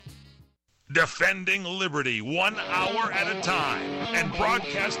Defending liberty 1 hour at a time and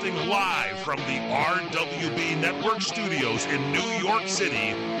broadcasting live from the RWB Network studios in New York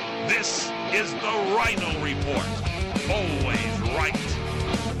City, this is the Rhino Report. Always right.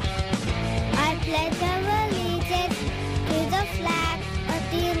 I pledge allegiance to the flag of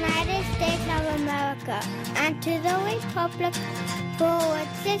the United States of America and to the republic for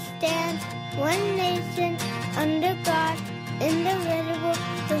which it stands, one nation, under God, indivisible,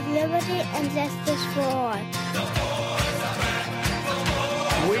 with liberty and justice for all.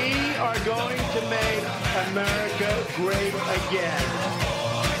 We are going to make America great again.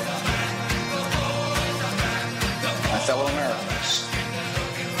 My fellow Americans,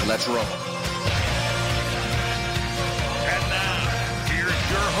 let's roll. And now,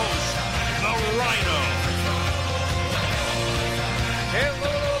 here's your host, the Rhino.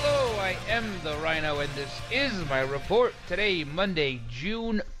 Hello, I am the Rhino, and this is my report. Today, Monday,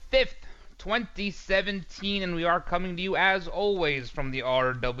 June 5th, 2017, and we are coming to you, as always, from the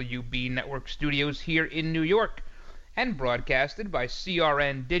RWB Network studios here in New York, and broadcasted by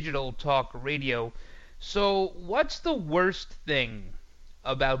CRN Digital Talk Radio. So, what's the worst thing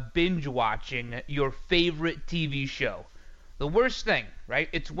about binge-watching your favorite TV show? The worst thing, right?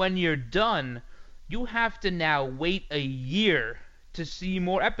 It's when you're done, you have to now wait a year to see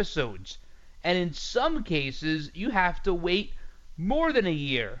more episodes. And in some cases, you have to wait more than a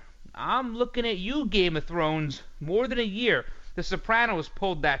year. I'm looking at you, Game of Thrones. More than a year. The Sopranos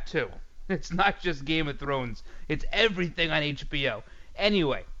pulled that too. It's not just Game of Thrones. It's everything on HBO.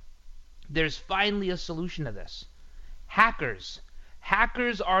 Anyway, there's finally a solution to this. Hackers.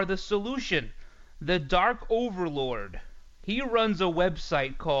 Hackers are the solution. The Dark Overlord. He runs a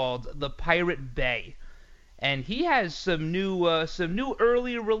website called The Pirate Bay. And he has some new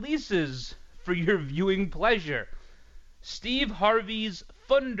early releases for your viewing pleasure. Steve Harvey's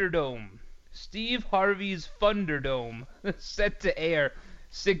Thunderdome. Steve Harvey's Thunderdome, set to air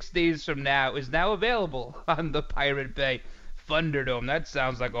 6 days from now, is now available on the Pirate Bay. Thunderdome, that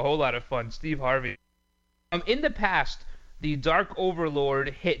sounds like a whole lot of fun. Steve Harvey. In the past, the Dark Overlord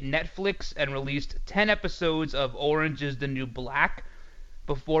hit Netflix and released 10 episodes of Orange is the New Black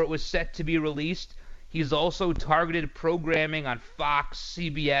before it was set to be released. He's also targeted programming on Fox,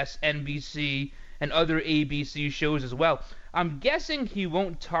 CBS, NBC, and other ABC shows as well. I'm guessing he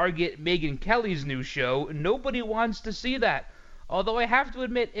won't target Megyn Kelly's new show. Nobody wants to see that. Although I have to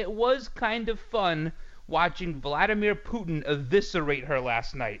admit, it was kind of fun watching Vladimir Putin eviscerate her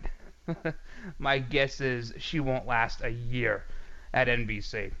last night. My guess is she won't last a year at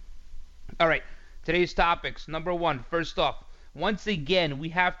NBC. Alright, today's topics. Number one, first off, once again, we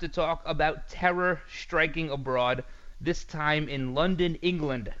have to talk about terror striking abroad, this time in London,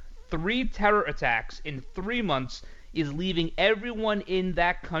 England. 3 terror attacks in 3 months is leaving everyone in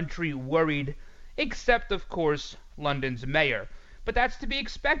that country worried, except, of course, London's mayor. But that's to be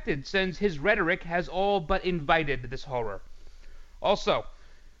expected, since his rhetoric has all but invited this horror. Also,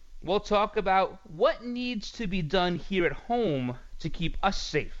 we'll talk about what needs to be done here at home to keep us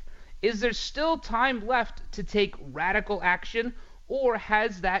safe. Is there still time left to take radical action, or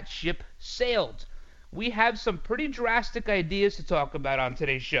has that ship sailed? We have some pretty drastic ideas to talk about on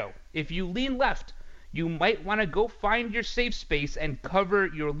today's show. If you lean left, you might want to go find your safe space and cover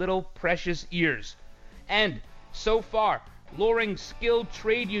your little precious ears. And, so far, luring skilled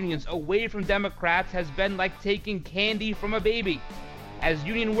trade unions away from Democrats has been like taking candy from a baby. As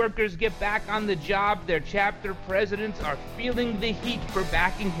union workers get back on the job, their chapter presidents are feeling the heat for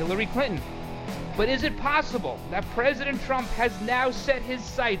backing Hillary Clinton. But is it possible that President Trump has now set his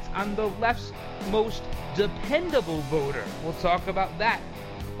sights on the left's most dependable voter? We'll talk about that.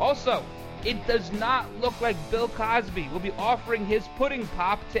 Also, it does not look like Bill Cosby will be offering his pudding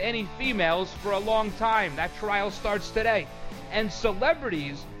pop to any females for a long time. That trial starts today. And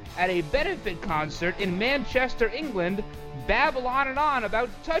celebrities at a benefit concert in Manchester, England, babble on and on about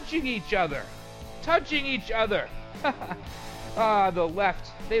touching each other. Touching each other. The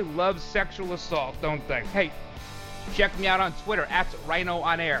left, they love sexual assault, don't they? Hey, check me out on Twitter,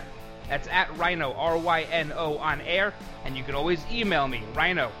 @RhinoOnAir. That's @Rhino, R-Y-N-O on air. And you can always email me,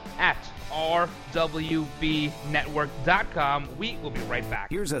 rhino@rwbnetwork.com. We will be right back.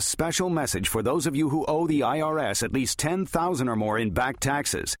 Here's a special message for those of you who owe the IRS at least $10,000 or more in back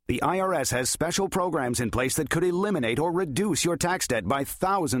taxes. The IRS has special programs in place that could eliminate or reduce your tax debt by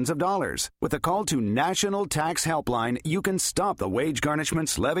thousands of dollars. With a call to National Tax Helpline, you can stop the wage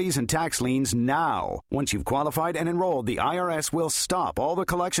garnishments, levies, and tax liens now. Once you've qualified and enrolled, the IRS will stop all the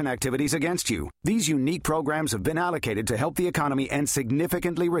collection activity liabilities against you. These unique programs have been allocated to help the economy and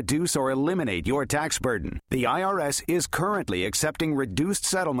significantly reduce or eliminate your tax burden. The IRS is currently accepting reduced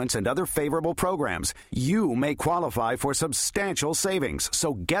settlements and other favorable programs. You may qualify for substantial savings,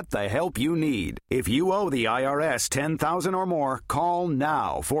 so get the help you need. If you owe the IRS $10,000 or more, call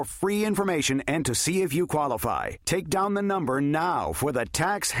now for free information and to see if you qualify. Take down the number now for the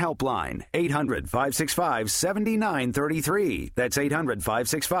Tax Helpline, 800-565-7933. That's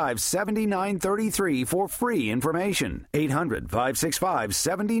 800-565-7933 for free information.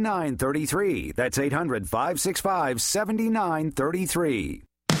 800-565-7933. That's 800-565-7933.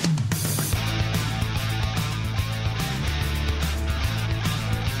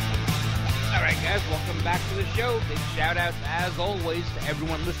 All right, guys, welcome back to the show. Big shout-outs, as always, to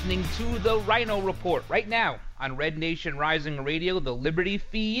everyone listening to the Rhino Report right now on Red Nation Rising Radio, the Liberty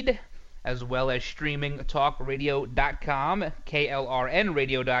feed, as well as streaming talkradio.com,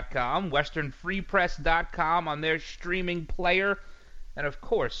 KLRNradio.com, westernfreepress.com on their streaming player, and, of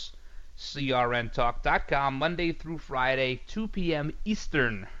course, crntalk.com, Monday through Friday, 2 p.m.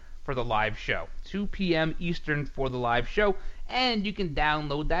 Eastern for the live show. 2 p.m. Eastern for the live show, and you can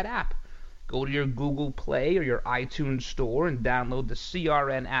download that app. Go to your Google Play or your iTunes store and download the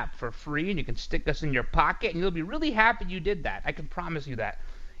CRN app for free, and you can stick us in your pocket, and you'll be really happy you did that. I can promise you that.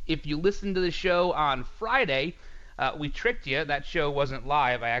 If you listened to the show on Friday, we tricked you. That show wasn't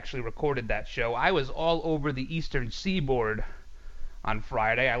live. I actually recorded that show. I was all over the Eastern Seaboard on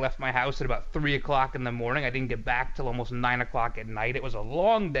Friday. I left my house at about 3 o'clock in the morning. I didn't get back till almost 9 o'clock at night. It was a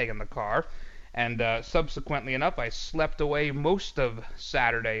long day in the car. And subsequently enough, I slept away most of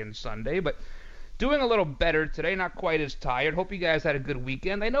Saturday and Sunday, but doing a little better today, not quite as tired. Hope you guys had a good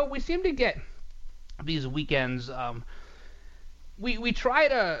weekend. I know we seem to get these weekends, we try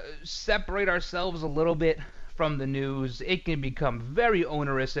to separate ourselves a little bit from the news. It can become very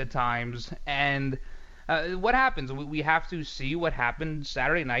onerous at times, and what happens? We have to see what happened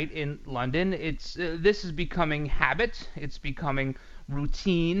Saturday night in London. This is becoming habit. It's becoming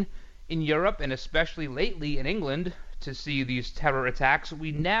routine in Europe, and especially lately in England, to see these terror attacks.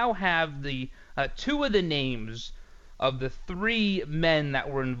 We now have the two of the names of the three men that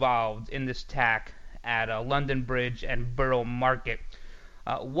were involved in this attack at London Bridge and Borough Market.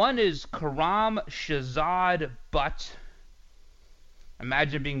 One is Karam Shahzad Butt.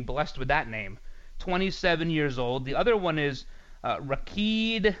 Imagine being blessed with that name. 27 years old. The other one is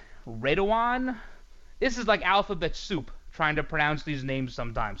Raqeed Redouan. This is like alphabet soup, trying to pronounce these names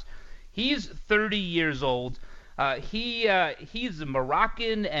sometimes. He's 30 years old. He's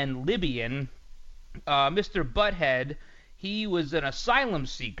Moroccan and Libyan. Mr. Butthead, he was an asylum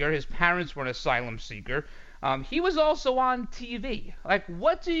seeker. His parents were an asylum seeker. He was also on TV. Like,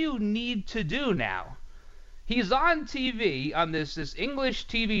 what do you need to do now? He's on TV, on this English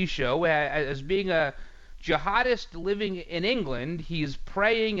TV show, as being a jihadist living in England. He's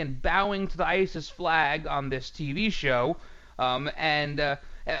praying and bowing to the ISIS flag on this TV show.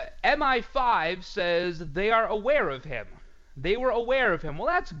 MI5 says they are aware of him. They were aware of him. Well,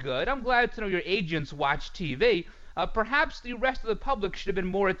 that's good. I'm glad to know your agents watch TV. Perhaps the rest of the public should have been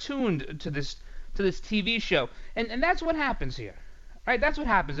more attuned to this TV show. And that's what happens here. Right? That's what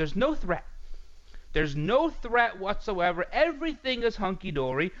happens. There's no threat. There's no threat whatsoever. Everything is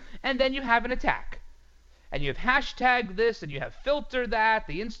hunky-dory. And then you have an attack. And you have hashtag this, and you have filter that,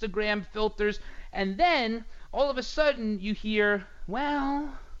 the Instagram filters. And then, all of a sudden, you hear,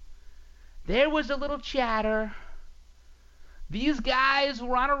 well, there was a little chatter. These guys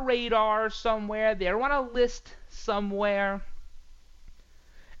were on a radar somewhere. They were on a list somewhere.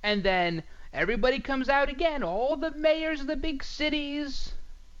 And then everybody comes out again. All the mayors of the big cities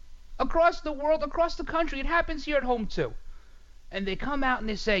across the world, across the country. It happens here at home too. And they come out and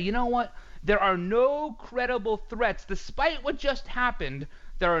they say, you know what? There are no credible threats. Despite what just happened,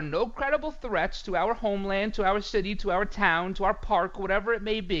 there are no credible threats to our homeland, to our city, to our town, to our park, whatever it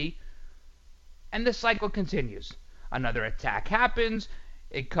may be. And the cycle continues. Another attack happens.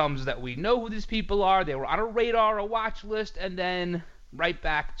 It comes that we know who these people are. They were on a radar, a watch list, and then right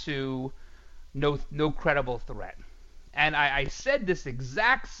back to no credible threat. And I said this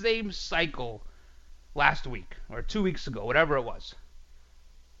exact same cycle last week, or 2 weeks ago, whatever it was,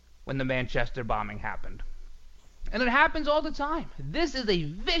 when the Manchester bombing happened. And it happens all the time. This is a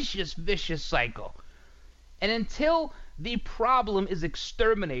vicious, vicious cycle. And until the problem is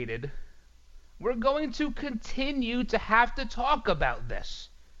exterminated, we're going to continue to have to talk about this.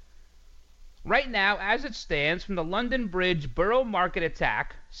 Right now, as it stands, from the London Bridge Borough Market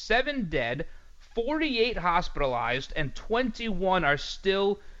attack, 7 dead, 48 hospitalized, and 21 are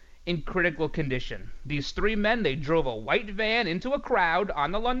still in critical condition. These three men, they drove a white van into a crowd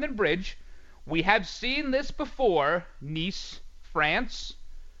on the London Bridge. We have seen this before. Nice, France.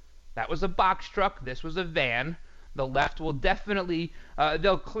 That was a box truck. This was a van. The left will definitely,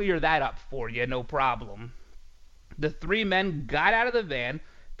 they'll clear that up for you, no problem. The three men got out of the van,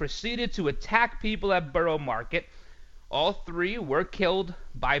 proceeded to attack people at Borough Market. All three were killed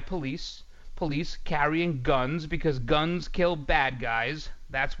by police. Police carrying guns, because guns kill bad guys.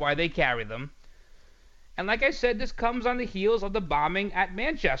 That's why they carry them. And like I said, this comes on the heels of the bombing at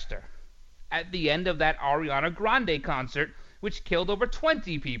Manchester at the end of that Ariana Grande concert, which killed over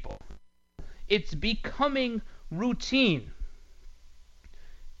 20 people. It's becoming routine.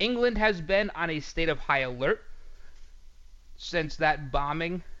 England has been on a state of high alert since that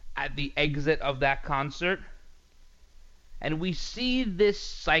bombing at the exit of that concert. And we see this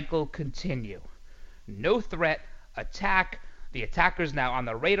cycle continue. No threat, attack, the attacker's now on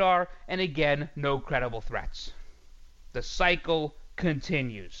the radar, and again, no credible threats. The cycle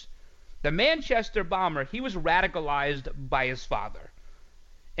continues. The Manchester bomber, he was radicalized by his father,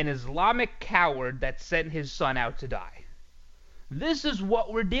 an Islamic coward that sent his son out to die. This is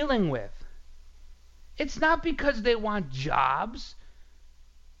what we're dealing with. It's not because they want jobs.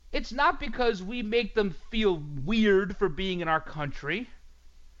 It's not because we make them feel weird for being in our country.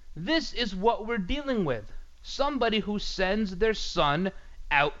 This is what we're dealing with. Somebody who sends their son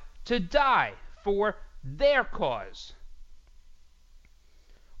out to die for their cause.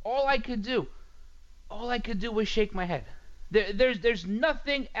 All I could do was shake my head. There's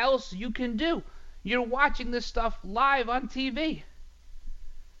nothing else you can do. You're watching this stuff live on TV.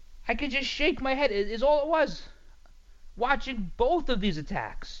 I could just shake my head, is all it was. Watching both of these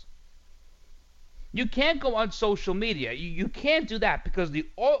attacks. You can't go on social media. You can't do that because the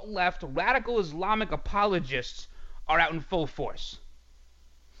alt-left radical Islamic apologists are out in full force.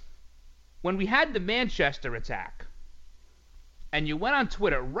 When we had the Manchester attack, and you went on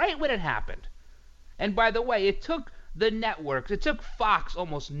Twitter right when it happened, and by the way, it took the networks, it took Fox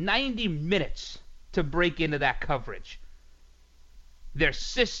almost 90 minutes to break into that coverage. Their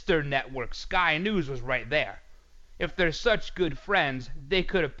sister network, Sky News, was right there. If they're such good friends, they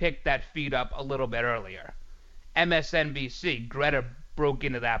could have picked that feed up a little bit earlier. MSNBC, Greta broke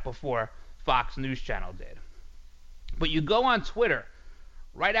into that before Fox News Channel did. But you go on Twitter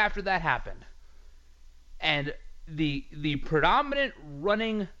right after that happened, and the predominant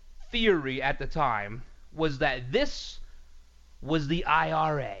running theory at the time was that this was the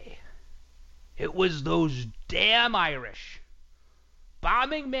IRA. It was those damn Irish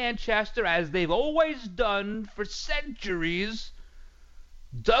bombing Manchester as they've always done for centuries.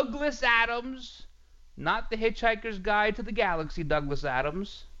 Douglas Adams, not the Hitchhiker's Guide to the Galaxy Douglas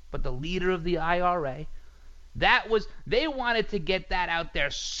Adams, but the leader of the IRA. They wanted to get that out there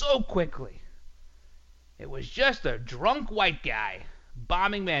so quickly. It was just a drunk white guy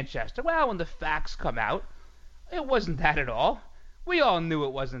bombing Manchester. Well, when the facts come out, it wasn't that at all. We all knew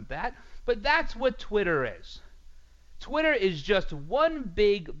it wasn't that. But that's what Twitter is. Twitter is just one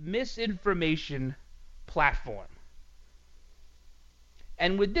big misinformation platform.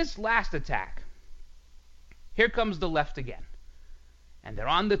 And with this last attack, here comes the left again. And they're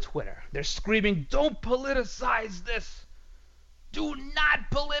on the Twitter. They're screaming, "Don't politicize this. Do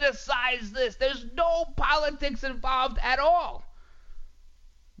not politicize this. There's no politics involved at all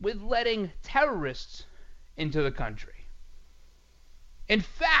with letting terrorists into the country. In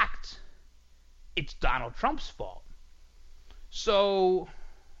fact, it's Donald Trump's fault." So,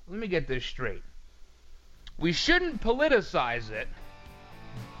 let me get this straight. We shouldn't politicize it,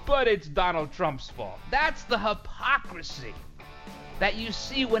 but it's Donald Trump's fault. That's the hypocrisy that you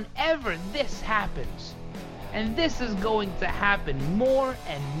see whenever this happens. And this is going to happen more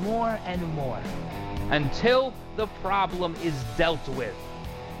and more and more until the problem is dealt with.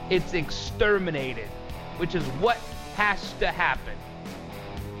 It's exterminated, which is what has to happen.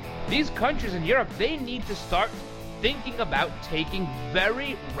 These countries in Europe, they need to start thinking about taking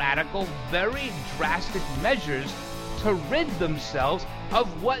very radical, very drastic measures to rid themselves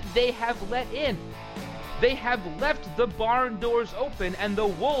of what they have let in. They have left the barn doors open and the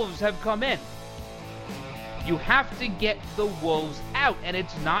wolves have come in. You have to get the wolves out, and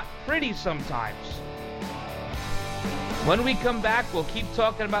it's not pretty sometimes. When we come back, we'll keep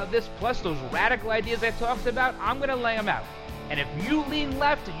talking about this, plus those radical ideas I talked about. I'm going to lay them out. And if you lean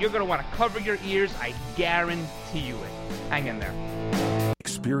left, you're going to want to cover your ears. I guarantee you it. Hang in there.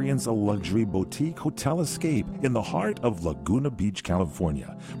 Experience a luxury boutique hotel escape in the heart of Laguna Beach,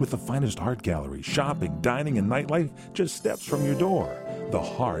 California, with the finest art gallery, shopping, dining, and nightlife just steps from your door. the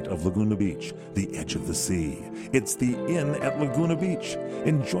heart of Laguna Beach, the edge of the sea. It's the Inn at Laguna Beach.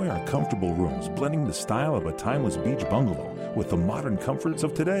 Enjoy our comfortable rooms, blending the style of a timeless beach bungalow with the modern comforts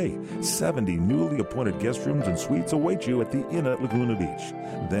of today. 70 newly appointed guest rooms and suites await you at the Inn at Laguna Beach.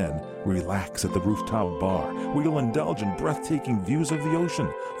 Then, relax at the rooftop bar, where you'll indulge in breathtaking views of the ocean.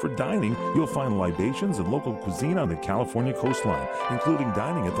 For dining, you'll find libations and local cuisine on the California coastline, including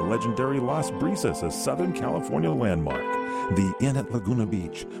dining at the legendary Las Brisas, a Southern California landmark. The Inn at Laguna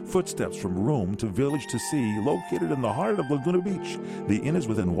Beach, footsteps from room to village to sea, located in the heart of Laguna Beach. The Inn is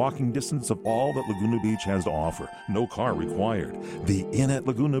within walking distance of all that Laguna Beach has to offer. No car required. The Inn at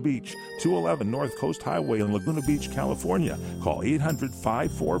Laguna Beach, 211 North Coast Highway in Laguna Beach, California. Call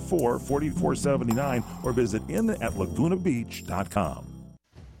 800-544-4479 or visit innatlagunabeach.com.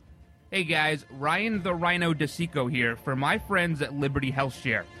 Hey guys, Ryan the Rhino DeSico here for my friends at Liberty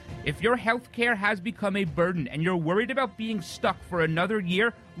HealthShare. If your healthcare has become a burden and you're worried about being stuck for another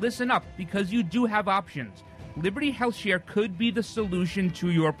year, listen up, because you do have options. Liberty HealthShare could be the solution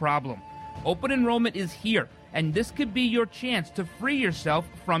to your problem. Open enrollment is here, and this could be your chance to free yourself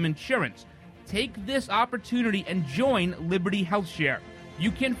from insurance. Take this opportunity and join Liberty HealthShare.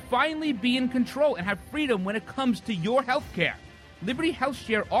 You can finally be in control and have freedom when it comes to your healthcare. Liberty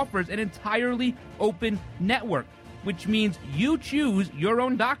HealthShare offers an entirely open network, which means you choose your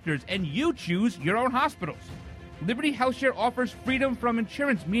own doctors and you choose your own hospitals. Liberty HealthShare offers freedom from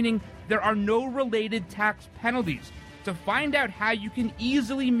insurance, meaning there are no related tax penalties. To find out how you can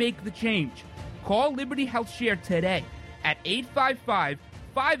easily make the change, call Liberty HealthShare today at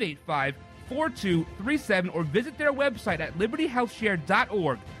 855-585-4237 or visit their website at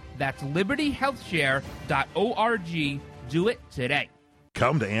libertyhealthshare.org. That's libertyhealthshare.org. Do it today.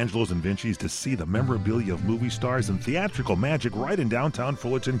 Come to Angelo's and Vinci's to see the memorabilia of movie stars and theatrical magic right in downtown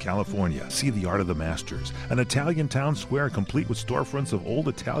Fullerton, California. See the art of the masters, an Italian town square complete with storefronts of old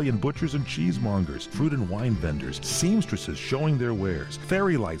Italian butchers and cheesemongers, fruit and wine vendors, seamstresses showing their wares,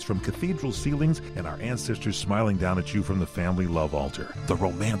 fairy lights from cathedral ceilings, and our ancestors smiling down at you from the family love altar. The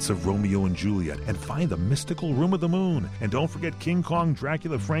romance of Romeo and Juliet, and find the mystical Room of the Moon. And don't forget King Kong,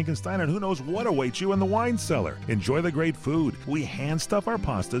 Dracula, Frankenstein, and who knows what awaits you in the wine cellar. Enjoy the great food. We hand stuff our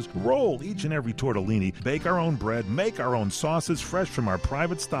pastas, roll each and every tortellini, bake our own bread, make our own sauces fresh from our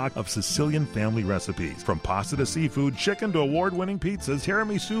private stock of Sicilian family recipes. From pasta to seafood, chicken to award-winning pizzas,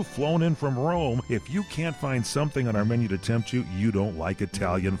 tiramisu flown in from Rome. If you can't find something on our menu to tempt you, you don't like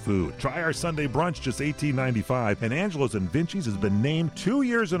Italian food. Try our Sunday brunch, just $18.95, and Angelo's and Vinci's has been named 2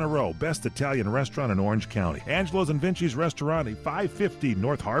 years in a row Best Italian Restaurant in Orange County. Angelo's and Vinci's Restaurant at 550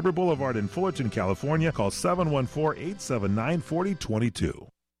 North Harbor Boulevard in Fullerton, California. Call 714-879-4022.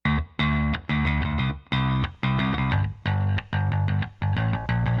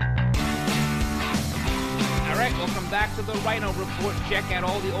 Welcome back to the Rhino Report. Check out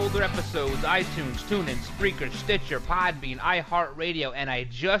all the older episodes, iTunes, TuneIn, Spreaker, Stitcher, Podbean, iHeartRadio, and I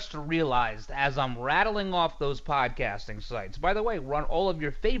just realized as I'm rattling off those podcasting sites, by the way, run all of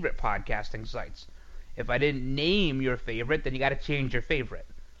your favorite podcasting sites. If I didn't name your favorite, then you got to change your favorite.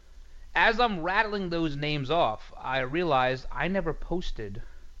 As I'm rattling those names off, I realized I never posted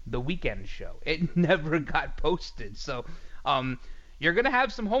the weekend show. It never got posted, so you're going to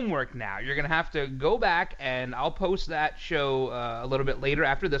have some homework now. You're going to have to go back, and I'll post that show a little bit later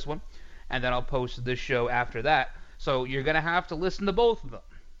after this one, and then I'll post this show after that. So you're going to have to listen to both of them.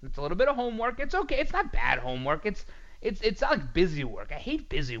 It's a little bit of homework. It's okay. It's not bad homework. It's not like busy work. I hate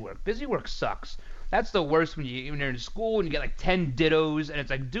busy work. Busy work sucks. That's the worst when you're in school and you get like 10 dittos, and it's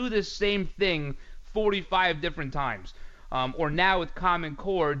like do this same thing 45 different times. Or now with Common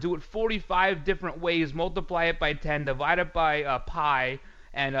Core, do it 45 different ways, multiply it by 10, divide it by pi,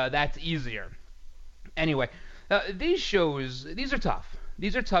 and that's easier. Anyway, these shows, these are tough.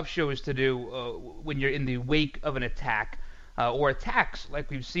 These are tough shows to do when you're in the wake of an attack, or attacks like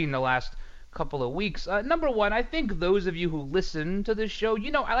we've seen the last couple of weeks. Number one, I think those of you who listen to this show,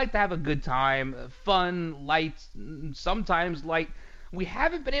 you know I like to have a good time, fun, light, sometimes light. We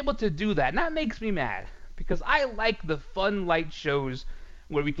haven't been able to do that, and that makes me mad. Because I like the fun, light shows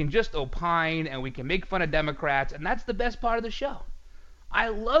where we can just opine and we can make fun of Democrats, and that's the best part of the show. I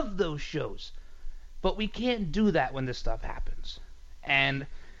love those shows. But we can't do that when this stuff happens. And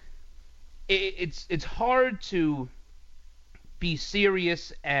it's hard to be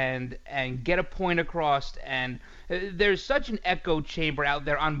serious and get a point across, and there's such an echo chamber out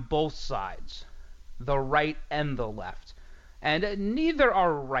there on both sides, the right and the left. And neither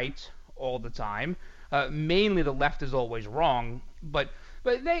are right all the time. Mainly the left is always wrong, but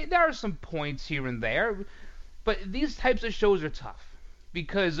there are some points here and there. But these types of shows are tough.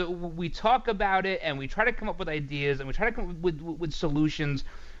 because we talk about it and we try to come up with ideas and we try to come up with solutions,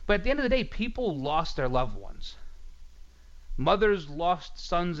 but at the end of the day, people lost their loved ones. Mothers lost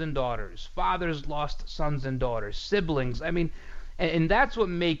sons and daughters. Fathers lost sons and daughters. Siblings. I mean, and that's what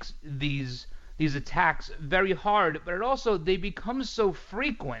makes these attacks very hard, but it also, they become so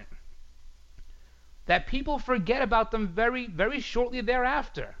frequent that people forget about them very, very shortly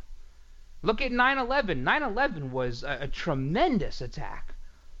thereafter. Look at 9/11. 9/11 was a tremendous attack.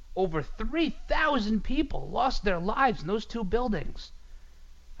 Over 3,000 people lost their lives in those two buildings.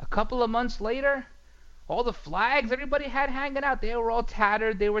 A couple of months later, all the flags everybody had hanging out, they were all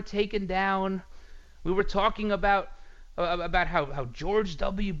tattered, they were taken down. We were talking about how George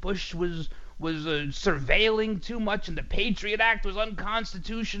W. Bush was surveilling too much and the Patriot Act was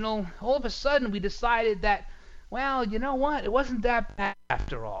unconstitutional. All of a sudden we decided that, well, you know what, it wasn't that bad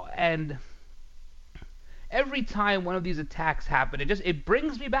after all. And every time one of these attacks happen, it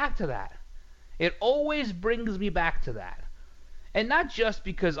brings me back to that. It always brings me back to that. And not just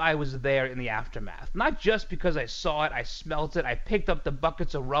because I was there in the aftermath, not just because I saw it, I smelt it, I picked up the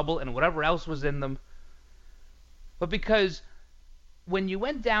buckets of rubble and whatever else was in them, but because when you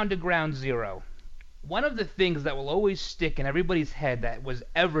went down to ground zero, one of the things that will always stick in everybody's head that was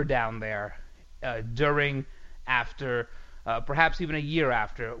ever down there during, after, perhaps even a year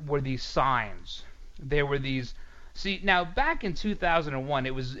after, were these signs. There were these... See, now back in 2001,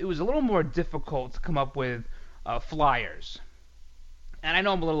 it was a little more difficult to come up with flyers. And I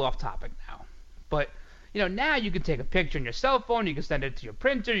know I'm a little off topic now, but now you can take a picture on your cell phone, you can send it to your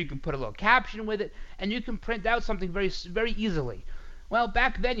printer, you can put a little caption with it, and you can print out something very, very easily. Well,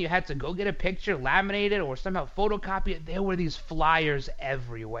 back then you had to go get a picture, laminate it, or somehow photocopy it. There were these flyers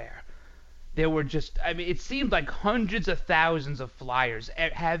everywhere. There were just, it seemed like hundreds of thousands of flyers.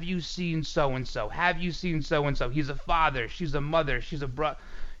 Have you seen so-and-so? Have you seen so-and-so? He's a father, she's a mother, she's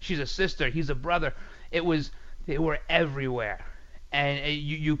a sister, he's a brother. They were everywhere. And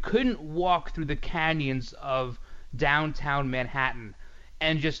you couldn't walk through the canyons of downtown Manhattan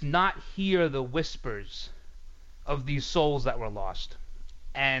and just not hear the whispers of these souls that were lost.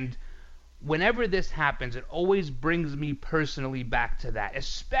 And whenever this happens, it always brings me personally back to that,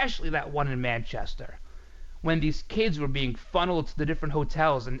 especially that one in Manchester, when these kids were being funneled to the different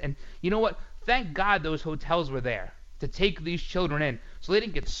hotels. And you know what? Thank God those hotels were there to take these children in so they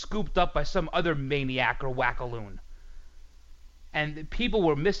didn't get scooped up by some other maniac or wackaloon. And people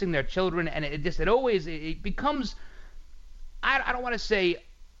were missing their children, and it becomes, I don't want to say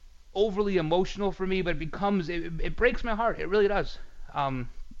overly emotional for me, but it breaks my heart. It really does.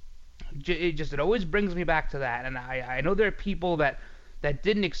 It always brings me back to that. And I know there are people that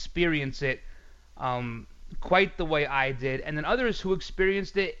didn't experience it quite the way I did, and then others who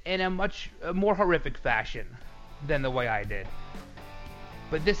experienced it in a much more horrific fashion than the way I did.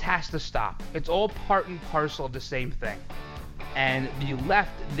 But this has to stop. It's all part and parcel of the same thing. And the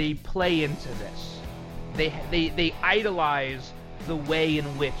left, they play into this. They idolize the way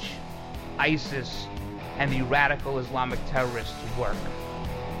in which ISIS and the radical Islamic terrorists work.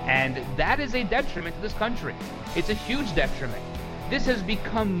 And that is a detriment to this country. It's a huge detriment. This has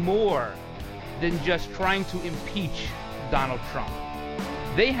become more than just trying to impeach Donald Trump.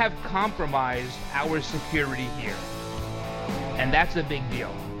 They have compromised our security here. And that's a big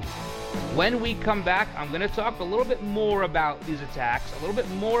deal. When we come back, I'm going to talk a little bit more about these attacks, a little bit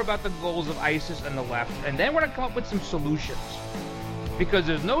more about the goals of ISIS and the left, and then we're going to come up with some solutions. Because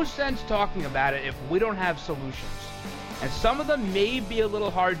there's no sense talking about it if we don't have solutions. And some of them may be a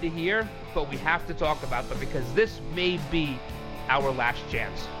little hard to hear, but we have to talk about them because this may be our last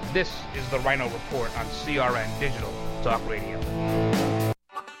chance. This is the Rhino Report on CRN Digital Talk Radio.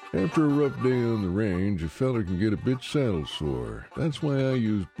 After a rough day on the range, a feller can get a bit saddle sore. That's why I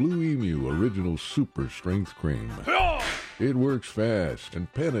use Blue Emu Original Super Strength Cream. It works fast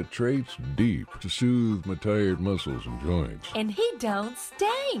and penetrates deep to soothe my tired muscles and joints. And he don't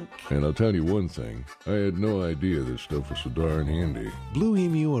stink. And I'll tell you one thing, I had no idea this stuff was so darn handy. Blue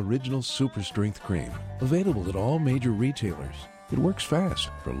Emu Original Super Strength Cream. Available at all major retailers. It works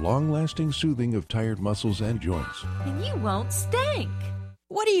fast for long-lasting soothing of tired muscles and joints. And you won't stink.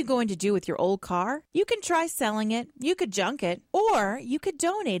 What are you going to do with your old car? You can try selling it, you could junk it, or you could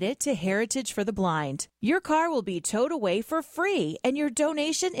donate it to Heritage for the Blind. Your car will be towed away for free, and your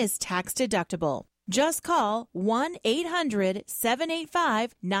donation is tax deductible. Just call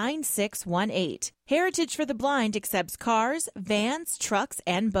 1-800-785-9618. Heritage for the Blind accepts cars, vans, trucks,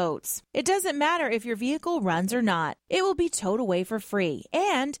 and boats. It doesn't matter if your vehicle runs or not. It will be towed away for free,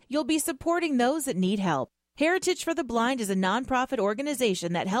 and you'll be supporting those that need help. Heritage for the Blind is a nonprofit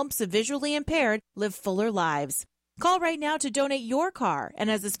organization that helps the visually impaired live fuller lives. Call right now to donate your car,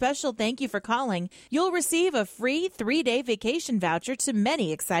 and as a special thank you for calling, you'll receive a free 3-day vacation voucher to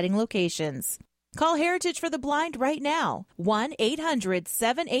many exciting locations. Call Heritage for the Blind right now,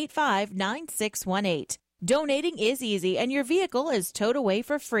 1-800-785-9618. Donating is easy, and your vehicle is towed away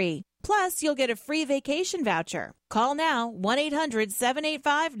for free. Plus, you'll get a free vacation voucher. Call now,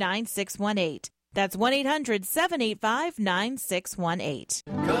 1-800-785-9618. That's 1-800-785-9618.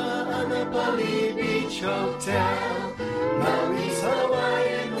 Ka'anapali Beach Hotel, Maui's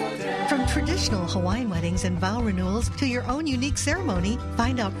Hawaiian Hotel. From traditional Hawaiian weddings and vow renewals to your own unique ceremony,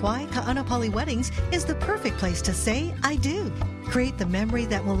 find out why Ka'anapali Weddings is the perfect place to say, I do. Create the memory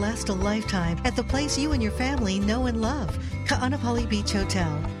that will last a lifetime at the place you and your family know and love, Ka'anapali Beach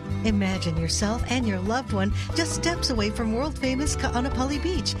Hotel. Imagine yourself and your loved one just steps away from world-famous Ka'anapali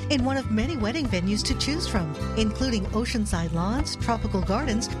Beach in one of many wedding venues to choose from, including oceanside lawns, tropical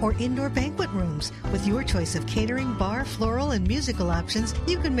gardens, or indoor banquet rooms. With your choice of catering, bar, floral, and musical options,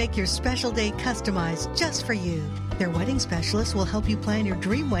 you can make your special day customized just for you. Their wedding specialist will help you plan your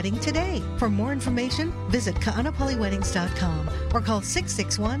dream wedding today. For more information, visit ka'anapaliweddings.com or call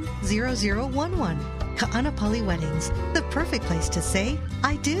 661-0011. Ka'anapali Weddings, the perfect place to say,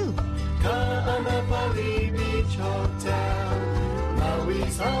 I do. Ka'anapali Beach Hotel,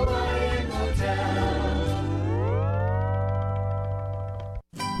 Maui's Hawaiian Hotel.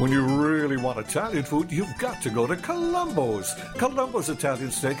 When you really want Italian food, you've got to go to Columbo's. Columbo's Italian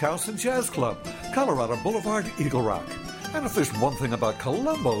Steakhouse and Jazz Club, Colorado Boulevard, Eagle Rock. And if there's one thing about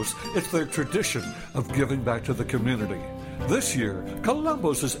Columbo's, it's their tradition of giving back to the community. This year,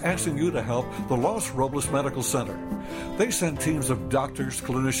 Columbo's is asking you to help the Los Robles Medical Center. They send teams of doctors,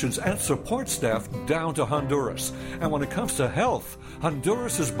 clinicians, and support staff down to Honduras. And when it comes to health,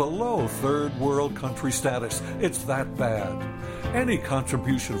 Honduras is below third world country status. It's that bad. Any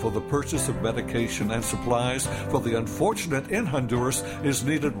contribution for the purchase of medication and supplies for the unfortunate in Honduras is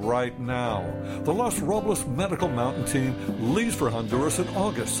needed right now. The Los Robles Medical Mountain Team leaves for Honduras in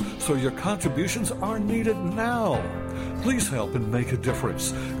August, so your contributions are needed now. Please help and make a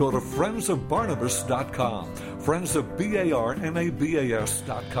difference. Go to friendsofbarnabas.com,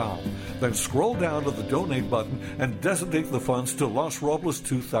 friendsofbarnabas.com. Then scroll down to the donate button and designate the funds to Los Robles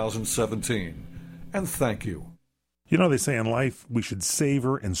 2017. And thank you. You know, they say in life we should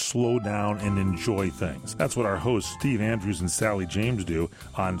savor and slow down and enjoy things. That's what our hosts Steve Andrews and Sally James do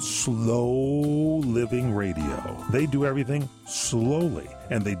on Slow Living Radio. They do everything slowly,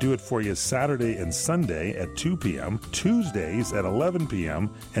 and they do it for you Saturday and Sunday at 2 p.m., Tuesdays at 11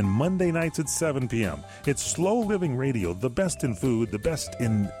 p.m., and Monday nights at 7 p.m. It's Slow Living Radio, the best in food, the best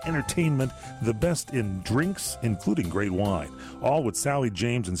in entertainment, the best in drinks, including great wine. All with Sally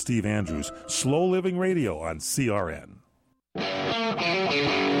James and Steve Andrews. Slow Living Radio on CRN. All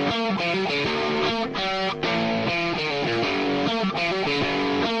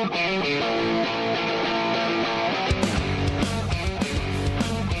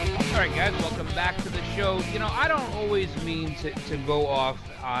right, guys, welcome back to the show. You know, I don't always mean to go off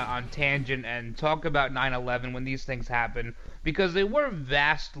on tangent and talk about 9/11 when these things happen, because they were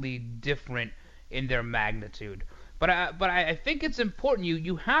vastly different in their magnitude. But I think it's important.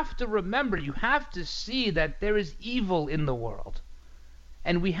 You have to remember, you have to see that there is evil in the world.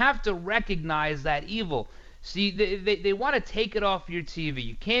 And we have to recognize that evil. See, they want to take it off your TV.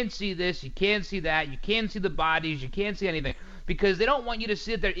 You can't see this, you can't see that, you can't see the bodies, you can't see anything. Because they don't want you to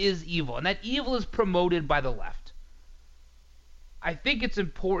see that there is evil. And that evil is promoted by the left. I think it's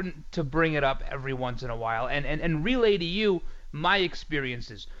important to bring it up every once in a while and relay to you my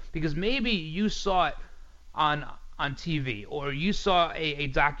experiences. Because maybe you saw it on TV, or you saw a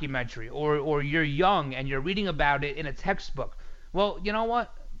documentary, or you're young and you're reading about it in a textbook. Well, you know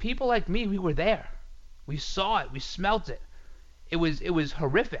what? People like me, we were there. We saw it. We smelt it. It was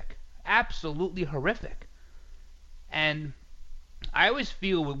horrific. Absolutely horrific. And I always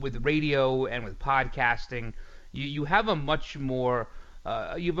feel with radio and with podcasting, you have a much more,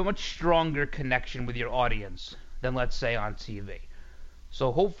 you have a much stronger connection with your audience than, let's say, on TV.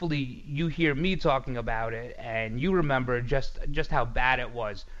 So hopefully you hear me talking about it and you remember just how bad it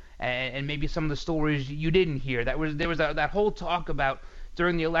was, and maybe some of the stories you didn't hear. There was that whole talk about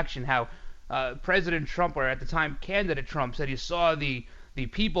during the election how President Trump, or at the time candidate Trump, said he saw the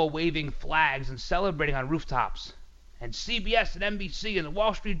people waving flags and celebrating on rooftops. And CBS and NBC and the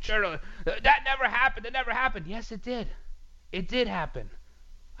Wall Street Journal, that never happened. It never happened. Yes, it did. It did happen.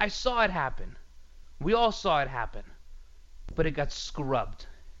 I saw it happen. We all saw it happen. But it got scrubbed.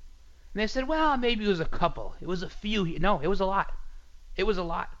 And they said, well, maybe it was a couple. It was a few. No, it was a lot. It was a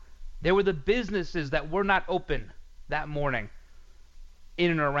lot. There were the businesses that were not open that morning in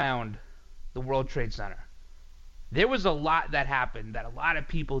and around the World Trade Center. There was a lot that happened that a lot of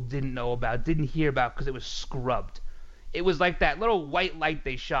people didn't know about, didn't hear about, because it was scrubbed. It was like that little white light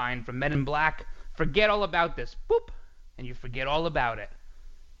they shine from Men in Black. Forget all about this. Boop. And you forget all about it.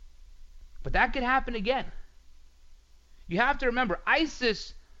 But that could happen again. You have to remember,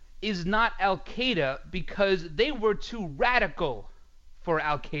 ISIS is not Al-Qaeda because they were too radical for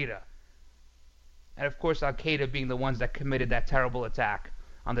Al-Qaeda. And of course, Al-Qaeda being the ones that committed that terrible attack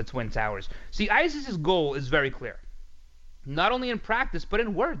on the Twin Towers. See, ISIS's goal is very clear. Not only in practice, but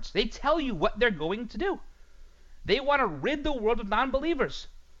in words. They tell you what they're going to do. They want to rid the world of non-believers.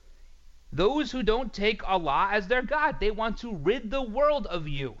 Those who don't take Allah as their God. They want to rid the world of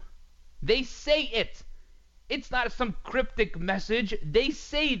you. They say it. It's not some cryptic message. They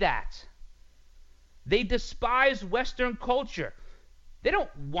say that. They despise Western culture. They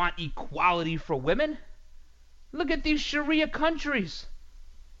don't want equality for women. Look at these Sharia countries.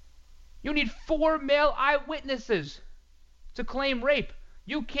 You need 4 male eyewitnesses to claim rape.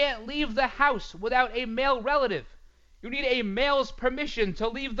 You can't leave the house without a male relative. You need a male's permission to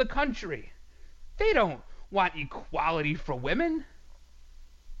leave the country. They don't want equality for women.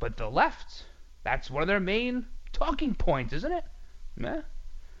 But the left, that's one of their main talking points, isn't it? Yeah.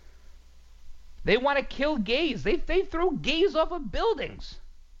 They want to kill gays. They throw gays off of buildings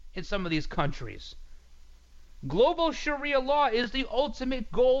in some of these countries. Global Sharia law is the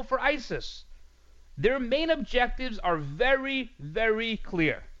ultimate goal for ISIS. Their main objectives are very, very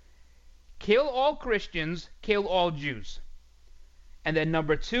clear. Kill all Christians, kill all Jews. And then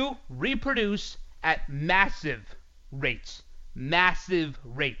number 2, reproduce at massive rates. Massive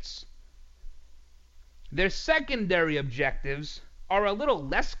rates. Their secondary objectives are a little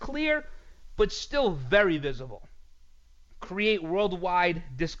less clear, but still very visible. Create worldwide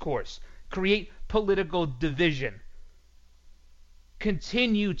discourse. Create political division.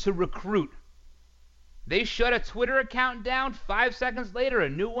 Continue to recruit. They shut a Twitter account down, 5 seconds later a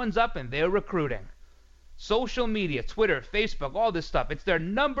new one's up and they're recruiting. Social media, Twitter, Facebook, all this stuff. It's their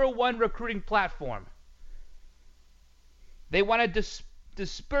number 1 recruiting platform. They want to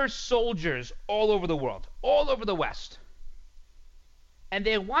disperse soldiers all over the world, all over the West. And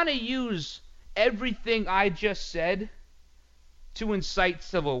they want to use everything I just said to incite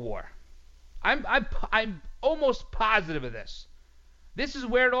civil war. I'm almost positive of this. This is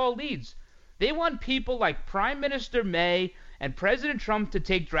where it all leads. They want people like Prime Minister May and President Trump to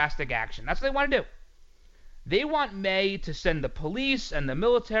take drastic action. That's what they want to do. They want May to send the police and the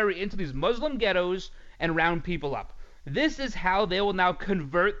military into these Muslim ghettos and round people up. This is how they will now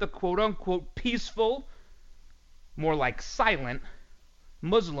convert the quote-unquote peaceful, more like silent,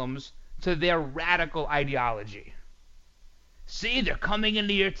 Muslims to their radical ideology. See, they're coming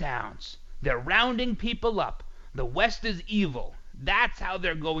into your towns. They're rounding people up. The West is evil. That's how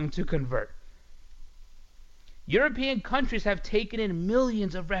they're going to convert. European countries have taken in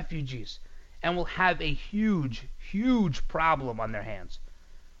millions of refugees and will have a huge, huge problem on their hands.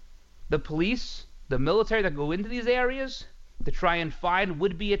 The police, the military that go into these areas to try and find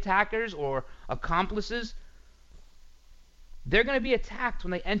would-be attackers or accomplices, they're going to be attacked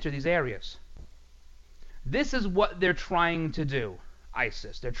when they enter these areas. This is what they're trying to do,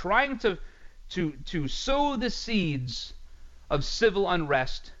 ISIS. They're trying to sow the seeds of civil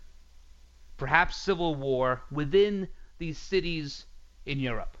unrest, perhaps civil war, within these cities in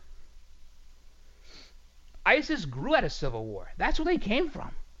Europe. ISIS grew out of civil war. That's where they came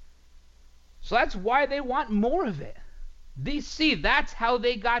from. So that's why they want more of it. That's how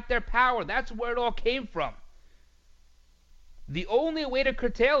they got their power. That's where it all came from. The only way to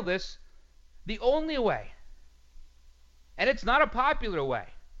curtail this, the only way, and it's not a popular way,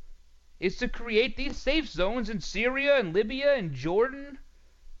 is to create these safe zones in Syria and Libya and Jordan,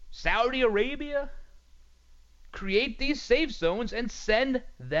 Saudi Arabia. Create these safe zones and send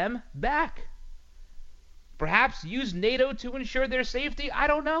them back. Perhaps use NATO to ensure their safety. I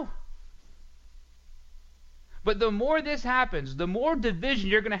don't know. But the more this happens, the more division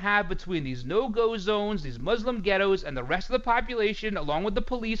you're going to have between these no-go zones, these Muslim ghettos, and the rest of the population, along with the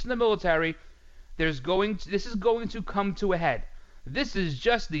police and the military. This is going to come to a head. This is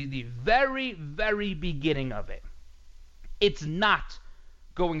just the very, very beginning of it. It's not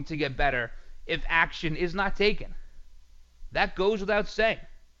going to get better if action is not taken. That goes without saying.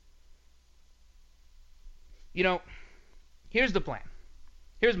 You know, here's the plan.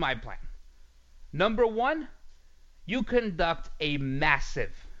 Here's my plan. Number 1, you conduct a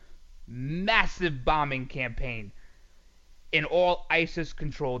massive, massive bombing campaign in all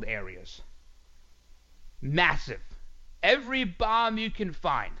ISIS-controlled areas. Massive. Every bomb you can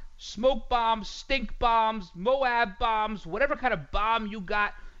find. Smoke bombs, stink bombs, Moab bombs, whatever kind of bomb you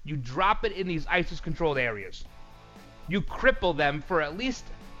got, you drop it in these ISIS-controlled areas. You cripple them for at least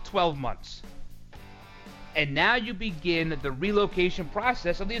 12 months. And now you begin the relocation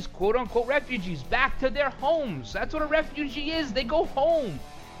process of these quote-unquote refugees back to their homes. That's what a refugee is. They go home.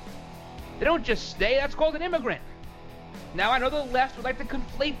 They don't just stay. That's called an immigrant. Now, I know the left would like to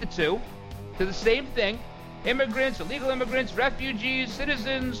conflate the two to the same thing. Immigrants, illegal immigrants, refugees,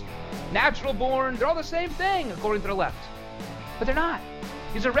 citizens, natural born, they're all the same thing, according to the left. But they're not.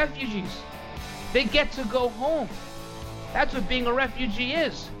 These are refugees. They get to go home. That's what being a refugee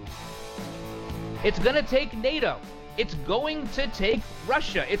is. It's going to take NATO. It's going to take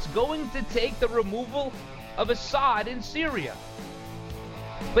Russia. It's going to take the removal of Assad in Syria.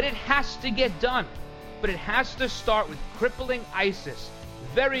 But it has to get done. But it has to start with crippling ISIS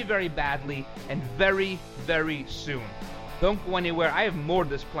very, very badly and very, very soon. Don't go anywhere. I have more of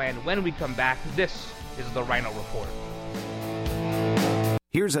this plan when we come back. This is the Rhino Report.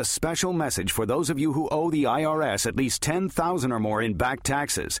 Here's a special message for those of you who owe the IRS at least $10,000 or more in back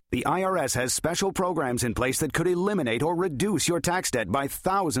taxes. The IRS has special programs in place that could eliminate or reduce your tax debt by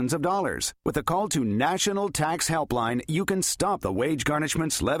thousands of dollars. With a call to National Tax Helpline, you can stop the wage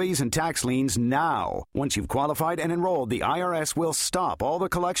garnishments, levies, and tax liens now. Once you've qualified and enrolled, the IRS will stop all the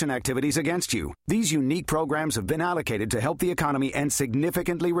collection activities against you. These unique programs have been allocated to help the economy and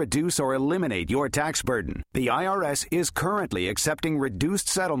significantly reduce or eliminate your tax burden. The IRS is currently accepting reduced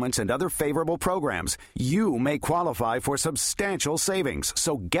settlements and other favorable programs. You may qualify for substantial savings,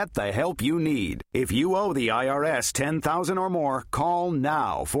 so get the help you need. If you owe the IRS $10,000 or more, call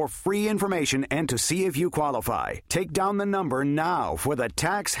now for free information and to see if you qualify. Take down the number now for the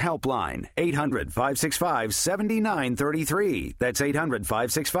Tax Helpline, 800-565-7933. That's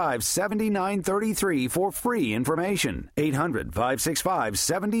 800-565-7933 for free information.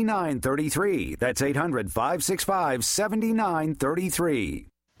 800-565-7933. That's 800-565-7933.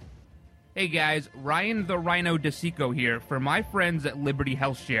 Hey guys, Ryan the Rhino DeSico here for my friends at Liberty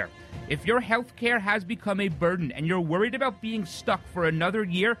HealthShare. If your healthcare has become a burden and you're worried about being stuck for another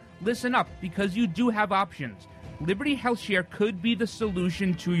year, listen up, because you do have options. Liberty HealthShare could be the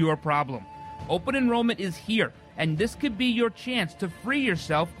solution to your problem. Open enrollment is here, and this could be your chance to free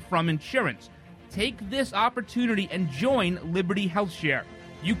yourself from insurance. Take this opportunity and join Liberty HealthShare.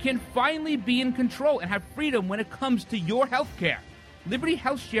 You can finally be in control and have freedom when it comes to your healthcare. Liberty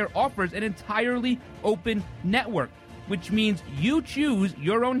HealthShare offers an entirely open network, which means you choose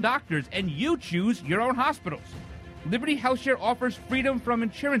your own doctors and you choose your own hospitals. Liberty HealthShare offers freedom from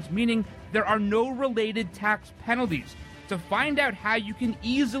insurance, meaning there are no related tax penalties. To find out how you can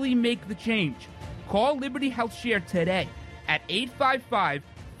easily make the change, call Liberty HealthShare today at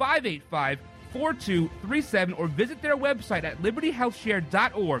 855-585-4237 or visit their website at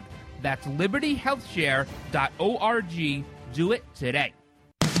libertyhealthshare.org. That's libertyhealthshare.org. Do it today.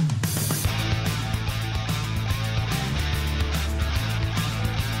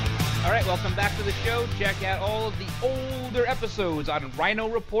 All right, welcome back to the show. Check out all of the older episodes on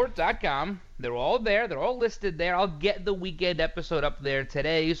rhinoreport.com. They're all there. They're all listed there. I'll get the weekend episode up there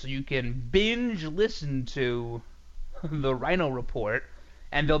today so you can binge listen to the Rhino Report.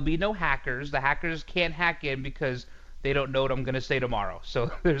 And there'll be no hackers. The hackers can't hack in because they don't know what I'm going to say tomorrow.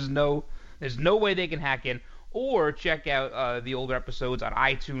 So there's no way they can hack in. Or check out the older episodes on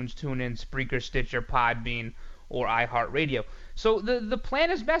iTunes, TuneIn, Spreaker, Stitcher, Podbean, or iHeartRadio. So the plan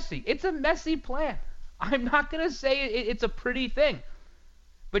is messy. It's a messy plan. I'm not going to say it's a pretty thing.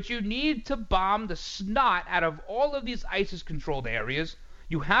 But you need to bomb the snot out of all of these ISIS-controlled areas.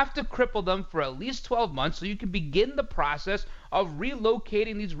 You have to cripple them for at least 12 months so you can begin the process of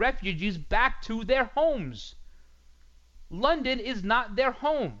relocating these refugees back to their homes. London is not their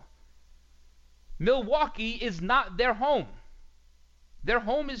home. Milwaukee is not their home. Their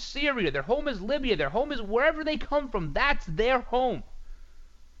home is Syria. Their home is Libya. Their home is wherever they come from. That's their home.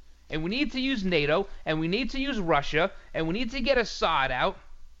 And we need to use NATO, and we need to use Russia, and we need to get Assad out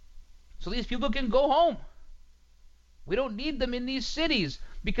so these people can go home. We don't need them in these cities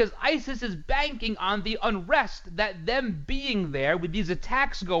because ISIS is banking on the unrest that them being there with these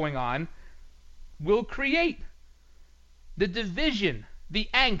attacks going on will create. The division, the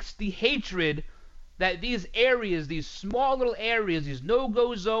angst, the hatred that these areas, these small little areas, these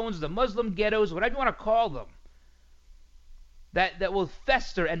no-go zones, the Muslim ghettos, whatever you want to call them, that will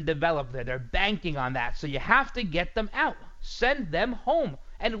fester and develop there. They're banking on that. So you have to get them out. Send them home.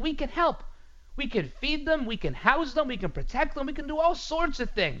 And we can help. We can feed them. We can house them. We can protect them. We can do all sorts of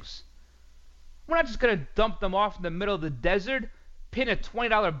things. We're not just going to dump them off in the middle of the desert, pin a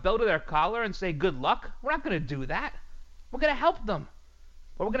 $20 bill to their collar and say good luck. We're not going to do that. We're going to help them.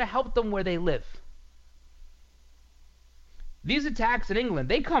 But we're going to help them where they live. These attacks in England,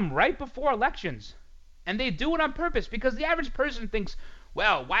 they come right before elections. And they do it on purpose because the average person thinks,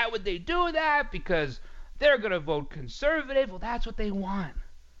 well, why would they do that? Because they're going to vote conservative. Well, that's what they want.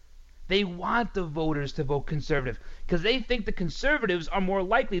 They want the voters to vote conservative because they think the conservatives are more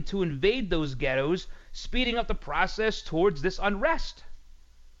likely to invade those ghettos, speeding up the process towards this unrest.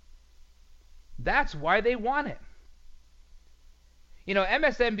 That's why they want it. You know,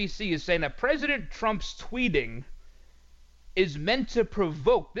 MSNBC is saying that President Trump's tweeting is meant to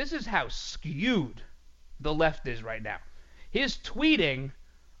provoke. This is how skewed the left is right now. His tweeting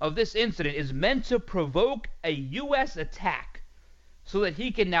of this incident is meant to provoke a U.S. attack so that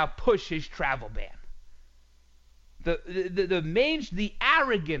he can now push his travel ban. The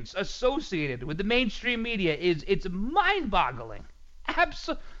arrogance associated with the mainstream media it's mind-boggling.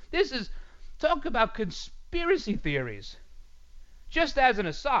 This is, talk about conspiracy theories. Just as an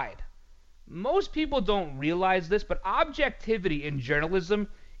aside, most people don't realize this, but objectivity in journalism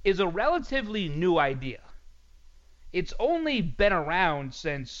is a relatively new idea. It's only been around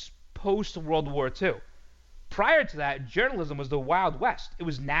since post-World War II. Prior to that, journalism was the Wild West. It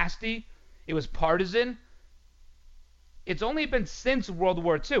was nasty. It was partisan. It's only been since World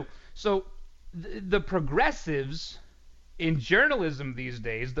War II. So the progressives in journalism these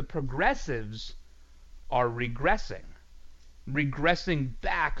days, the progressives are regressing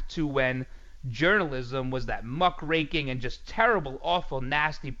back to when journalism was that muckraking and just terrible, awful,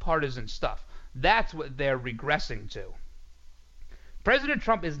 nasty, partisan stuff. That's what they're regressing to. President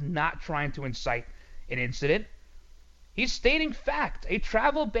Trump is not trying to incite an incident. He's stating fact. A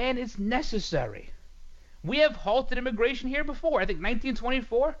travel ban is necessary. We have halted immigration here before. I think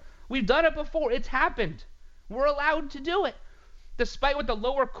 1924. We've done it before. It's happened. We're allowed to do it. Despite what the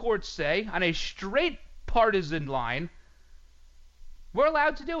lower courts say on a straight partisan line, we're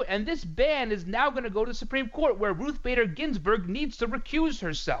allowed to do it. And this ban is now going to go to the Supreme Court, where Ruth Bader Ginsburg needs to recuse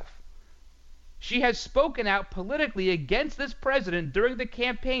herself. She has spoken out politically against this president during the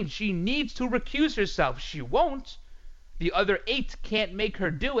campaign. She needs to recuse herself. She won't. The other 8 can't make her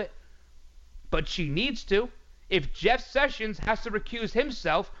do it. But she needs to. If Jeff Sessions has to recuse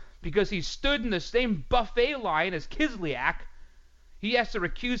himself because he stood in the same buffet line as Kislyak, he has to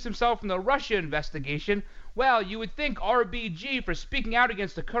recuse himself from the Russia investigation. Well, you would think RBG, for speaking out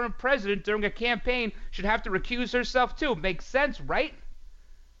against the current president during a campaign, should have to recuse herself too. Makes sense, right?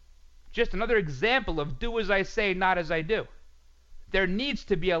 Just another example of do as I say, not as I do. There needs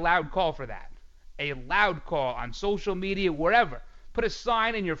to be a loud call for that. A loud call on social media, wherever. Put a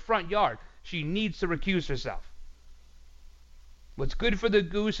sign in your front yard. She needs to recuse herself. What's good for the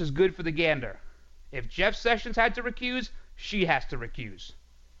goose is good for the gander. If Jeff Sessions had to recuse, she has to recuse.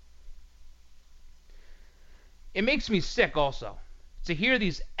 It makes me sick also to hear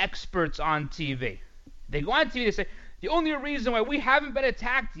these experts on TV. They go on TV and say, the only reason why we haven't been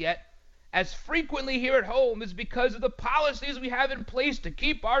attacked yet as frequently here at home is because of the policies we have in place to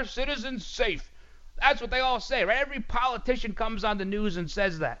keep our citizens safe. That's what they all say, right? Every politician comes on the news and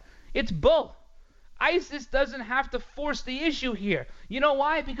says that. It's bull. ISIS doesn't have to force the issue here. You know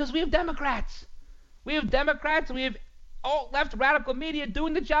why? Because we have Democrats. We have Democrats and we have alt-left radical media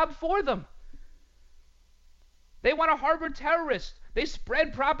doing the job for them. They want to harbor terrorists. They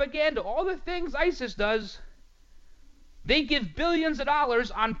spread propaganda. All the things ISIS does. They give billions of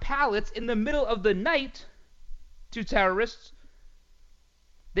dollars on pallets in the middle of the night to terrorists.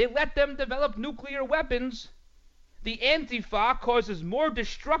 They let them develop nuclear weapons. The Antifa causes more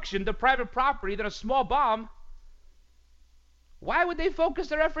destruction to private property than a small bomb. Why would they focus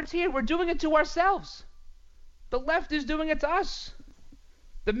their efforts here? We're doing it to ourselves. The left is doing it to us.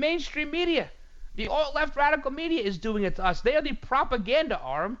 The mainstream media, the alt-left radical media is doing it to us. They are the propaganda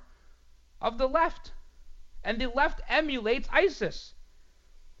arm of the left. And the left emulates ISIS.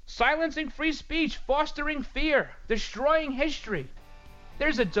 Silencing free speech, fostering fear, destroying history.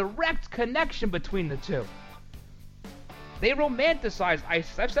 There's a direct connection between the two. They romanticize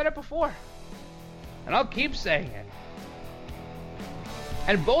ISIS. I've said it before. And I'll keep saying it.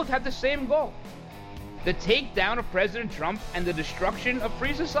 And both have the same goal. The takedown of President Trump and the destruction of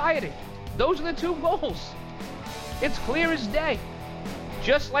free society. Those are the two goals. It's clear as day.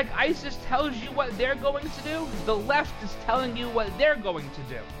 Just like ISIS tells you what they're going to do, the left is telling you what they're going to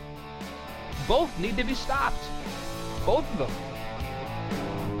do. Both need to be stopped. Both of them.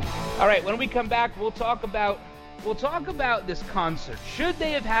 All right, when we come back, we'll talk about this concert. Should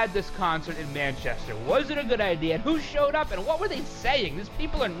they have had this concert in Manchester? Was it a good idea? And who showed up? And what were they saying? These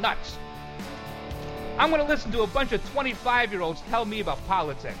people are nuts. I'm going to listen to a bunch of 25-year-olds tell me about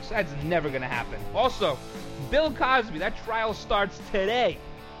politics. That's never going to happen. Also, Bill Cosby, that trial starts today.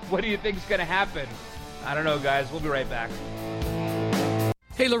 What do you think is going to happen? I don't know, guys. We'll be right back.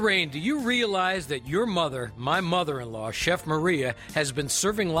 Hey, Lorraine, do you realize that your mother, my mother-in-law, Chef Maria, has been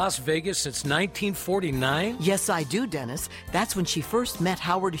serving Las Vegas since 1949? Yes, I do, Dennis. That's when she first met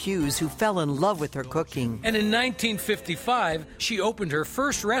Howard Hughes, who fell in love with her cooking. And in 1955, she opened her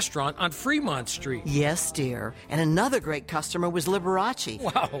first restaurant on Fremont Street. Yes, dear. And another great customer was Liberace.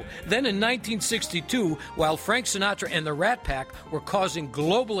 Wow. Then in 1962, while Frank Sinatra and the Rat Pack were causing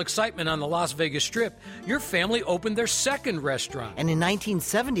global excitement on the Las Vegas Strip, your family opened their second restaurant. And in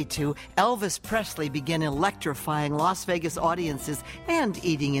 1972, Elvis Presley began electrifying Las Vegas audiences and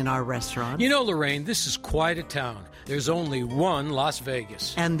eating in our restaurant. You know, Lorraine, this is quite a town. There's only one Las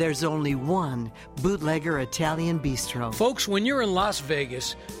Vegas. And there's only one Bootlegger Italian Bistro. Folks, when you're in Las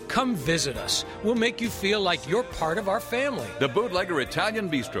Vegas, come visit us. We'll make you feel like you're part of our family. The Bootlegger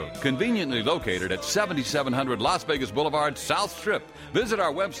Italian Bistro, conveniently located at 7700 Las Vegas Boulevard, South Strip. Visit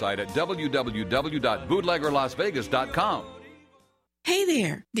our website at www.bootleggerlasvegas.com. Hey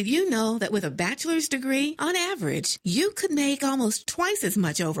there! Did you know that with a bachelor's degree, on average, you could make almost twice as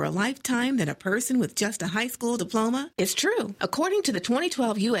much over a lifetime than a person with just a high school diploma? It's true. According to the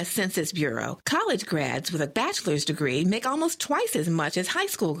 2012 U.S. Census Bureau, college grads with a bachelor's degree make almost twice as much as high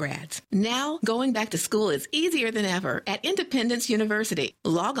school grads. Now, going back to school is easier than ever at Independence University.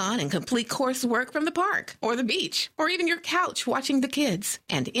 Log on and complete coursework from the park, or the beach, or even your couch watching the kids.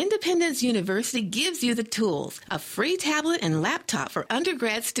 And Independence University gives you the tools, a free tablet and laptop for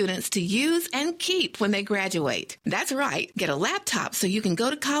undergrad students to use and keep when they graduate. That's right. Get a laptop so you can go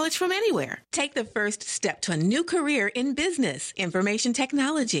to college from anywhere. Take the first step to a new career in business, information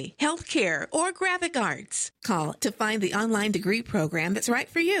technology, healthcare, or graphic arts. Call to find the online degree program that's right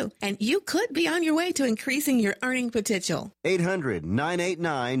for you, and you could be on your way to increasing your earning potential.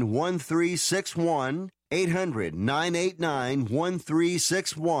 800-989-1361.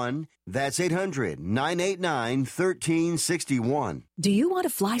 800-989-1361. That's 800-989-1361. Do you want to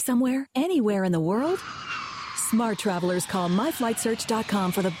fly somewhere, anywhere in the world? Smart travelers call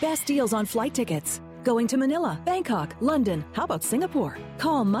myflightsearch.com for the best deals on flight tickets. Going to Manila, Bangkok, London, how about Singapore?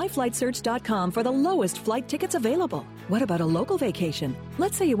 Call myflightsearch.com for the lowest flight tickets available. What about a local vacation?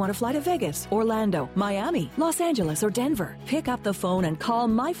 Let's say you want to fly to Vegas, Orlando, Miami, Los Angeles, or Denver. Pick up the phone and call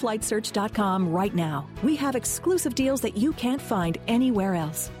myflightsearch.com right now. We have exclusive deals that you can't find anywhere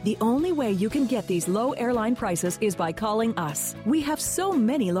else. The only way you can get these low airline prices is by calling us. We have so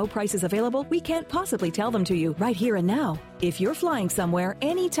many low prices available, we can't possibly tell them to you right here and now. If you're flying somewhere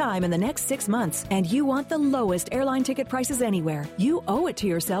anytime in the next 6 months and you want the lowest airline ticket prices anywhere, you owe it to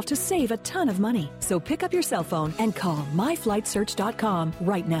yourself to save a ton of money. So pick up your cell phone and call myflightsearch.com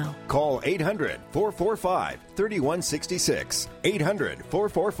right now. Call 800-445-3166.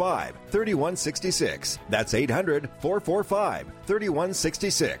 800-445-3166. That's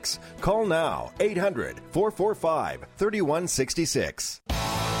 800-445-3166. Call now. 800-445-3166.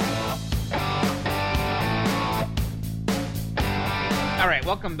 All right,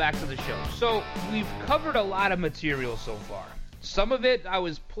 welcome back to the show. So we've covered a lot of material so far. Some of it I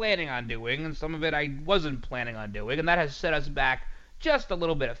was planning on doing, and some of it I wasn't planning on doing, and that has set us back just a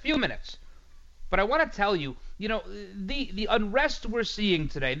little bit, a few minutes. But I want to tell you, the unrest we're seeing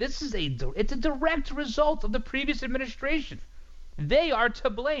today, it's a direct result of the previous administration. They are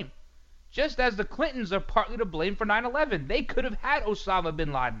to blame. Just as the Clintons are partly to blame for 9/11. They could have had Osama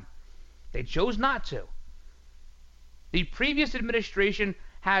bin Laden. They chose not to. The previous administration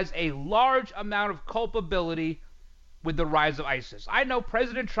has a large amount of culpability with the rise of ISIS. I know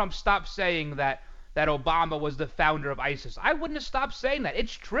President Trump stopped saying that Obama was the founder of ISIS. I wouldn't have stopped saying that.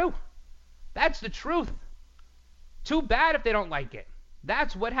 It's true. That's the truth. Too bad if they don't like it.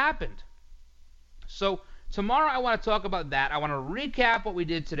 That's what happened. So tomorrow I want to talk about that. I want to recap what we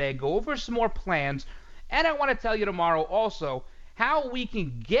did today, go over some more plans, and I want to tell you tomorrow also how we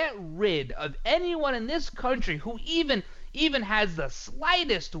can get rid of anyone in this country who even has the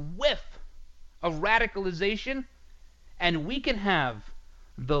slightest whiff of radicalization, and we can have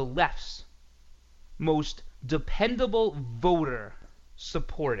the left's most dependable voter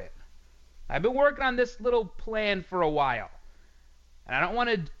support it. I've been working on this little plan for a while, and I don't want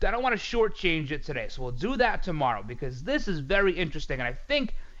to shortchange it today. So we'll do that tomorrow because this is very interesting, and I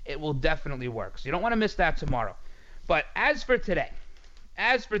think it will definitely work. So you don't want to miss that tomorrow. But as for today,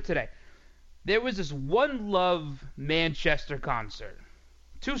 there was this One Love Manchester concert.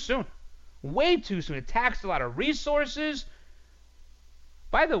 Too soon. Way too soon. It taxed a lot of resources.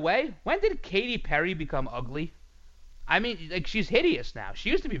 By the way, when did Katy Perry become ugly? I mean, she's hideous now. She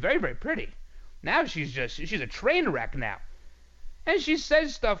used to be very, very pretty. Now she's a train wreck now. And she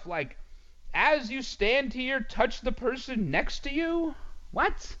says stuff like, as you stand here, touch the person next to you?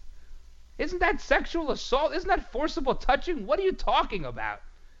 What? Isn't that sexual assault? Isn't that forcible touching? What are you talking about?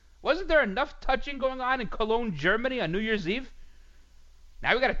 Wasn't there enough touching going on in Cologne, Germany on New Year's Eve?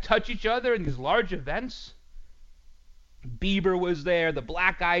 Now we got to touch each other in these large events. Bieber was there, the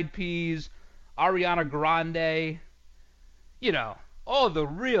Black Eyed Peas, Ariana Grande. You know, all the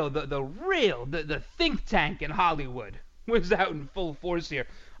think tank in Hollywood was out in full force here.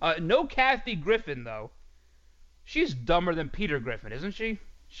 No Kathy Griffin, though. She's dumber than Peter Griffin, isn't she?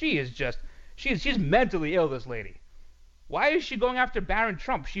 She is just... She's mentally ill, this lady. Why is she going after Barron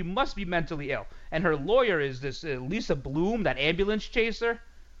Trump? She must be mentally ill. And her lawyer is this Lisa Bloom, that ambulance chaser.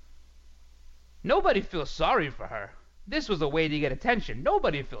 Nobody feels sorry for her. This was a way to get attention.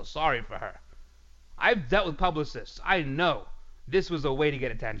 Nobody feels sorry for her. I've dealt with publicists. I know this was a way to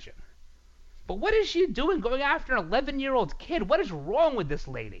get attention. But what is she doing going after an 11-year-old kid? What is wrong with this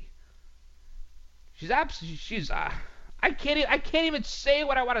lady? I can't even say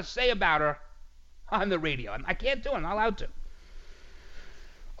what I want to say about her on the radio. I can't do it. I'm not allowed to.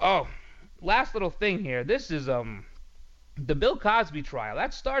 Oh, last little thing here. This is the Bill Cosby trial.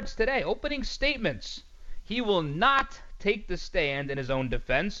 That starts today. Opening statements. He will not take the stand in his own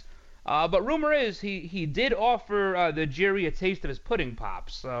defense. But rumor is he did offer the jury a taste of his pudding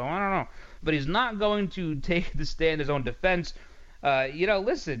pops. So I don't know. But he's not going to take the stand in his own defense.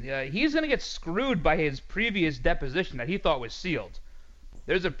 Listen, he's going to get screwed by his previous deposition that he thought was sealed.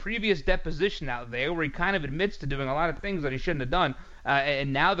 There's a previous deposition out there where he kind of admits to doing a lot of things that he shouldn't have done.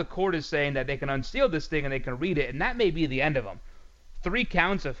 And now the court is saying that they can unseal this thing and they can read it. And that may be the end of him. 3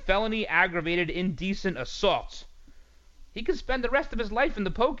 counts of felony aggravated indecent assault. He could spend the rest of his life in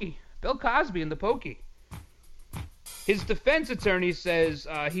the pokey. Bill Cosby in the pokey. His defense attorney says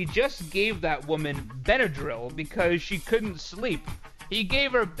he just gave that woman Benadryl because she couldn't sleep. He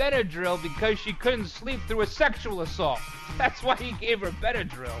gave her Benadryl because she couldn't sleep through a sexual assault. That's why he gave her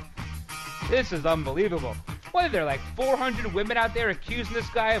Benadryl. This is unbelievable. What are there, like 400 women out there accusing this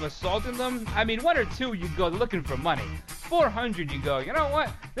guy of assaulting them? I mean, 1 or 2 you go looking for money. 400 you go, you know what?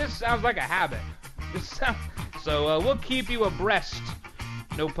 This sounds like a habit. So we'll keep you abreast,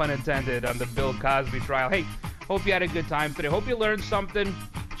 no pun intended, on the Bill Cosby trial. Hey, hope you had a good time today. Hope you learned something.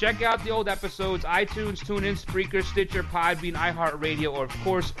 Check out the old episodes, iTunes, TuneIn, Spreaker, Stitcher, Podbean, iHeartRadio, or, of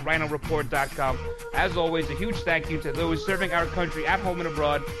course, RhinoReport.com. As always, a huge thank you to those serving our country at home and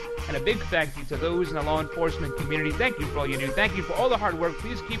abroad, and a big thank you to those in the law enforcement community. Thank you for all you do. Thank you for all the hard work.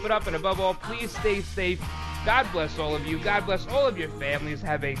 Please keep it up, and above all, please stay safe. God bless all of you. God bless all of your families.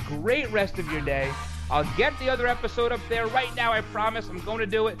 Have a great rest of your day. I'll get the other episode up there right now, I promise. I'm going to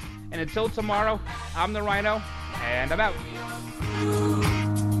do it. And until tomorrow, I'm the Rhino, and I'm out.